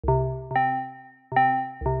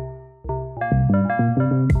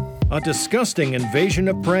disgusting invasion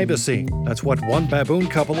of privacy. That's what one baboon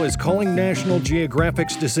couple is calling National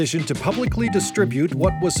Geographic's decision to publicly distribute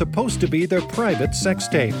what was supposed to be their private sex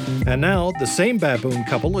tape. And now, the same baboon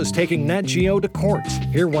couple is taking Nat Geo to court.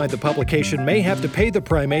 Hear why the publication may have to pay the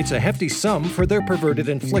primates a hefty sum for their perverted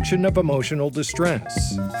infliction of emotional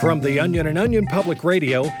distress. From The Onion and Onion Public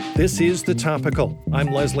Radio, this is The Topical. I'm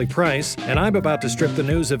Leslie Price, and I'm about to strip the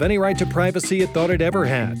news of any right to privacy it thought it ever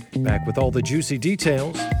had. Back with all the juicy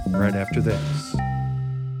details right after this.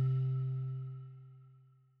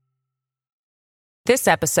 This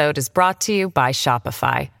episode is brought to you by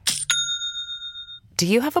Shopify. Do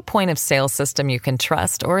you have a point of sale system you can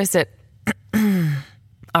trust, or is it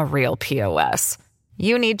a real POS?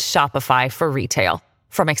 You need Shopify for retail.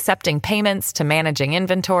 From accepting payments to managing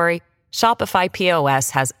inventory, Shopify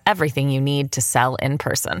POS has everything you need to sell in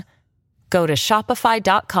person. Go to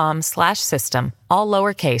shopify.com/system, all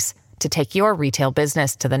lowercase, to take your retail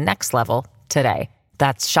business to the next level today.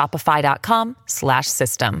 That's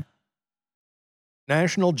shopify.com/system.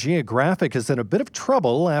 National Geographic is in a bit of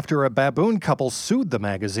trouble after a baboon couple sued the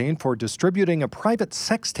magazine for distributing a private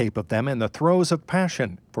sex tape of them in the throes of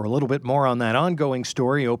passion. For a little bit more on that ongoing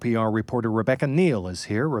story, OPR reporter Rebecca Neal is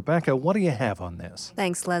here. Rebecca, what do you have on this?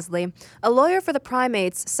 Thanks, Leslie. A lawyer for the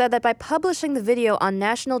primates said that by publishing the video on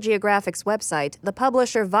National Geographic's website, the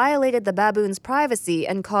publisher violated the baboons' privacy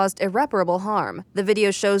and caused irreparable harm. The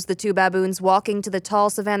video shows the two baboons walking to the tall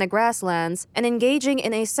savanna grasslands and engaging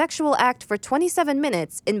in a sexual act for 27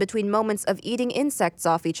 minutes in between moments of eating insects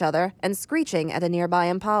off each other and screeching at a nearby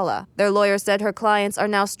impala. Their lawyer said her clients are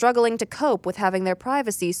now struggling to cope with having their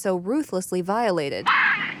privacy so ruthlessly violated.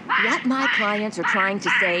 What my clients are trying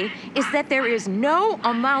to say is that there is no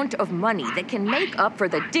amount of money that can make up for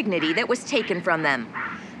the dignity that was taken from them.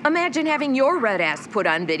 Imagine having your red ass put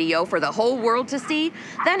on video for the whole world to see,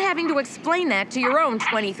 then having to explain that to your own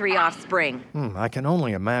 23 offspring. I can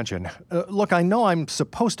only imagine. Look, I know I'm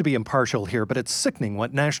supposed to be impartial here, but it's sickening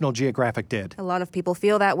what National Geographic did. A lot of people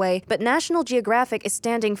feel that way, but National Geographic is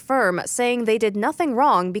standing firm, saying they did nothing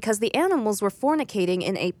wrong because the animals were fornicating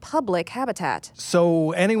in a public habitat.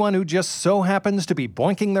 So anyone who just so happens to be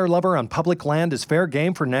boinking their lover on public land is fair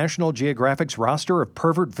game for National Geographic's roster of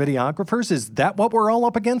pervert videographers? Is that what we're all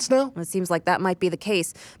up against now? It seems like that might be the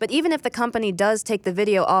case. But even if the company does take the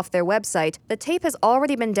video off their website, the tape has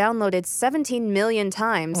already been downloaded 17 million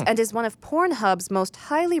times and is one of Pornhub's most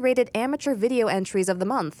highly rated amateur video entries of the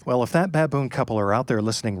month. Well, if that baboon couple are out there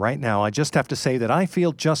listening right now, I just have to say that I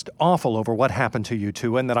feel just awful over what happened to you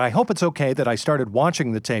two, and that I hope it's okay that I started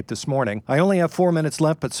watching the tape this morning. I only have 4 minutes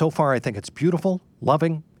left, but so far I think it's beautiful,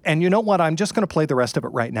 loving, and you know what? I'm just going to play the rest of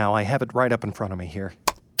it right now. I have it right up in front of me here.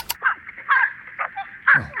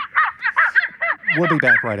 We'll be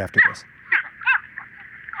back right after this.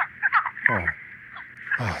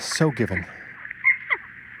 Oh, so giving.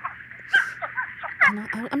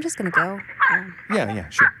 I'm just gonna go. Yeah,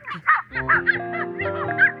 sure.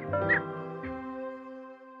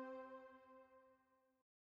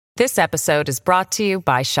 This episode is brought to you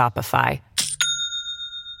by Shopify.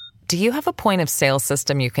 Do you have a point of sale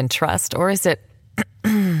system you can trust, or is it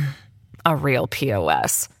a real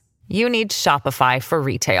POS? You need Shopify for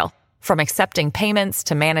retail. From accepting payments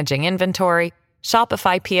to managing inventory,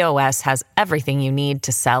 Shopify POS has everything you need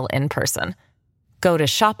to sell in person. Go to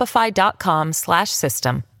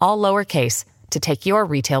shopify.com/system, all lowercase, to take your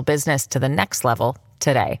retail business to the next level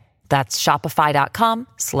today. That's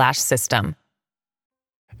shopify.com/system.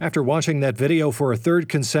 After watching that video for a third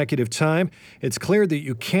consecutive time, it's clear that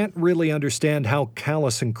you can't really understand how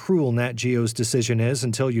callous and cruel Nat Geo's decision is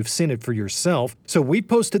until you've seen it for yourself. So we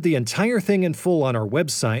posted the entire thing in full on our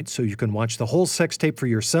website so you can watch the whole sex tape for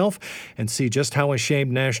yourself and see just how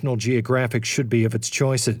ashamed National Geographic should be of its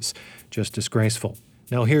choices. Just disgraceful.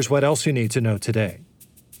 Now here's what else you need to know today.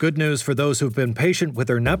 Good news for those who've been patient with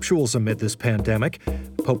their nuptials amid this pandemic.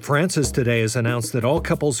 Pope Francis today has announced that all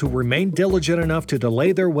couples who remain diligent enough to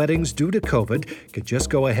delay their weddings due to COVID could just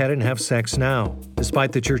go ahead and have sex now.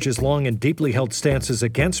 Despite the Church's long and deeply held stances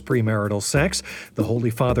against premarital sex, the Holy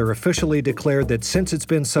Father officially declared that since it's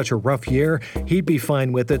been such a rough year, he'd be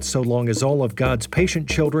fine with it so long as all of God's patient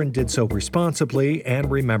children did so responsibly and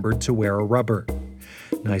remembered to wear a rubber.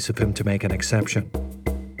 Nice of him to make an exception.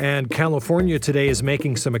 And California today is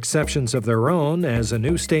making some exceptions of their own, as a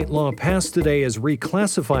new state law passed today has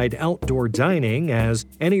reclassified outdoor dining as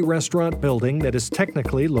any restaurant building that is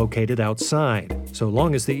technically located outside. So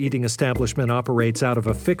long as the eating establishment operates out of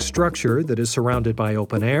a fixed structure that is surrounded by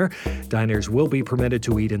open air, diners will be permitted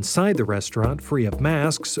to eat inside the restaurant free of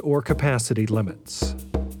masks or capacity limits.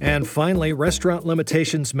 And finally, restaurant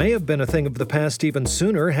limitations may have been a thing of the past even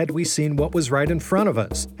sooner had we seen what was right in front of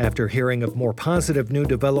us. After hearing of more positive new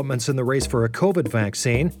developments in the race for a COVID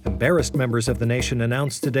vaccine, embarrassed members of the nation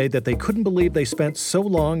announced today that they couldn't believe they spent so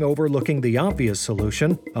long overlooking the obvious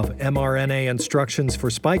solution of mRNA instructions for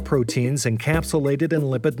spike proteins encapsulated in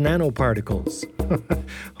lipid nanoparticles.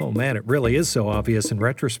 Oh man, it really is so obvious in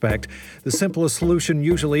retrospect. The simplest solution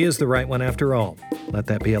usually is the right one after all. Let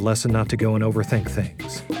that be a lesson not to go and overthink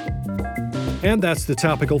things. And that's the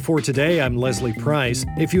Topical for today. I'm Leslie Price.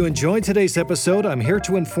 If you enjoyed today's episode, I'm here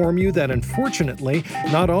to inform you that unfortunately,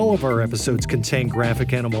 not all of our episodes contain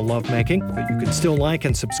graphic animal lovemaking, but you can still like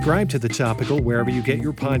and subscribe to The Topical wherever you get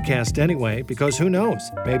your podcast anyway, because who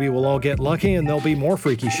knows? Maybe we'll all get lucky and there'll be more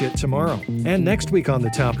freaky shit tomorrow. And next week on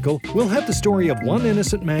The Topical, we'll have the story of one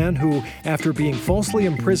innocent man who, after being falsely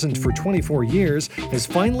imprisoned for 24 years, has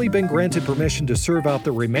finally been granted permission to serve out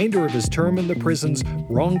the remainder of his term in the prison's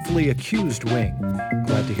wrongfully accused wing.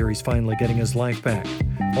 Glad to hear he's finally getting his life back.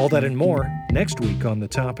 All that and more next week on The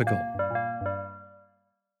Topical.